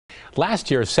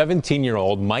Last year,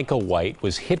 17-year-old Micah White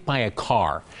was hit by a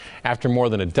car. After more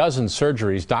than a dozen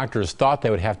surgeries, doctors thought they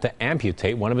would have to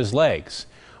amputate one of his legs.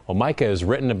 Well, Micah has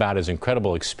written about his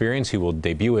incredible experience. He will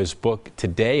debut his book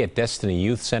today at Destiny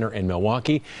Youth Center in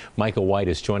Milwaukee. Micah White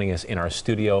is joining us in our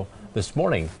studio this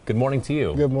morning. Good morning to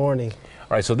you. Good morning.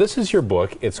 All right, so this is your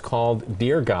book. It's called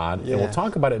Dear God, and we'll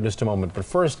talk about it in just a moment. But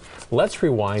first, let's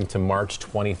rewind to March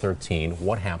 2013.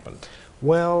 What happened?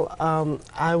 Well,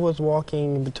 I was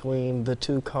walking between the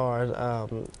two cars.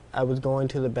 I was going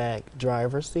to the back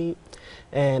driver's seat,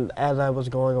 and as I was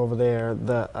going over there,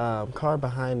 the car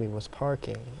behind me was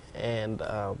parking, and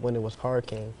when it was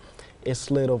parking, it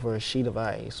slid over a sheet of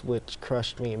ice, which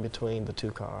crushed me in between the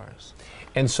two cars.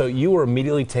 And so you were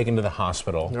immediately taken to the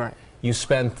hospital. Right. You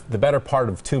spent the better part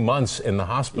of 2 months in the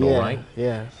hospital, right?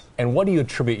 Yes. And what do you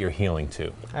attribute your healing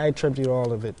to? I attribute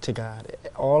all of it to God.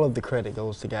 All of the credit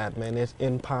goes to God, man. It's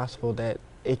impossible that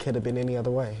it could have been any other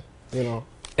way, you know.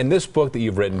 And this book that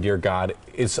you've written, Dear God,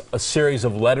 is a series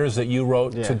of letters that you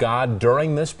wrote to God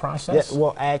during this process? Yeah,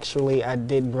 well, actually, I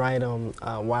didn't write them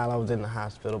while I was in the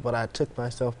hospital, but I took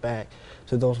myself back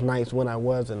to those nights when I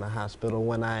was in the hospital,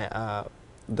 when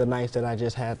the nights that I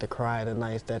just had to cry, the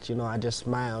nights that, you know, I just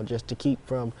smiled just to keep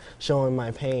from showing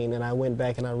my pain. And I went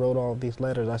back and I wrote all of these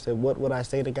letters. I said, what would I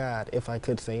say to God if I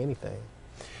could say anything?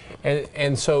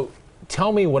 And so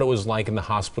tell me what it was like in the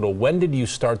hospital. When did you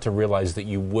start to realize that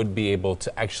you would be able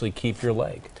to actually keep your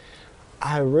leg?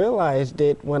 I realized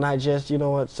it when I just, you know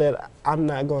what, said, I'm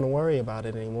not going to worry about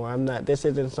it anymore. This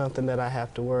isn't something that I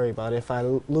have to worry about. If I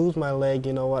lose my leg,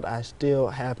 you know what, I still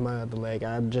have my other leg.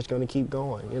 I'm just going to keep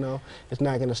going, you know. It's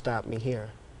not going to stop me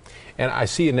here. And I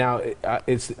see now,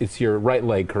 it's your right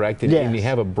leg, correct? And, yes. And you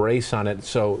have a brace on it.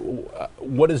 So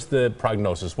what is the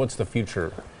prognosis? What's the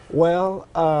future? Well,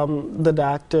 the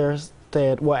doctors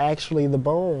said, well, actually the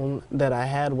bone that I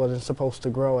had wasn't supposed to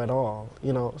grow at all,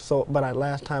 you know. So, but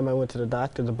last time I went to the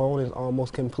doctor, the bone is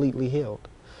almost completely healed.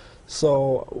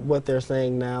 So what they're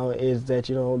saying now is that,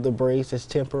 you know, the brace is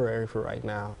temporary for right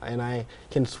now, and I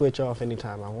can switch off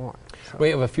anytime I want. So.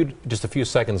 We have just a few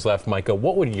seconds left, Micah.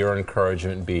 What would your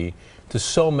encouragement be to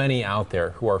so many out there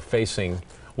who are facing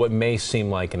what may seem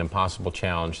like an impossible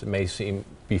challenge, that may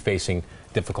be facing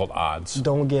difficult odds?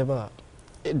 Don't give up.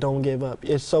 Don't give up.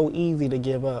 It's so easy to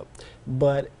give up,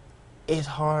 but it's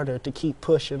harder to keep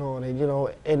pushing on. And, you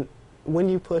know, and when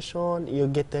you push on, you'll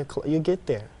get there. You'll get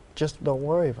there. Just don't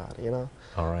worry about it, you know.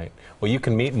 All right. Well, you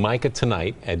can meet Micah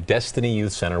tonight at Destiny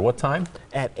Youth Center. What time?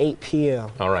 At 8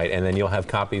 p.m. All right. And then you'll have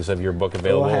copies of your book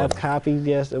available. We'll have copies,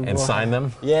 yes. And sign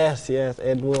them? Yes, yes.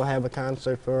 And we'll have a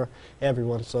concert for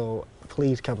everyone, so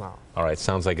please come out. All right.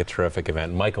 Sounds like a terrific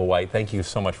event. Micah White, thank you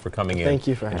so much for coming in. Thank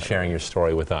you for and sharing your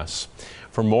story with us.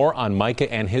 For more on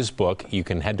Micah and his book, you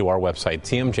can head to our website,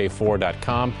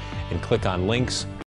 TMJ4.com, and click on links.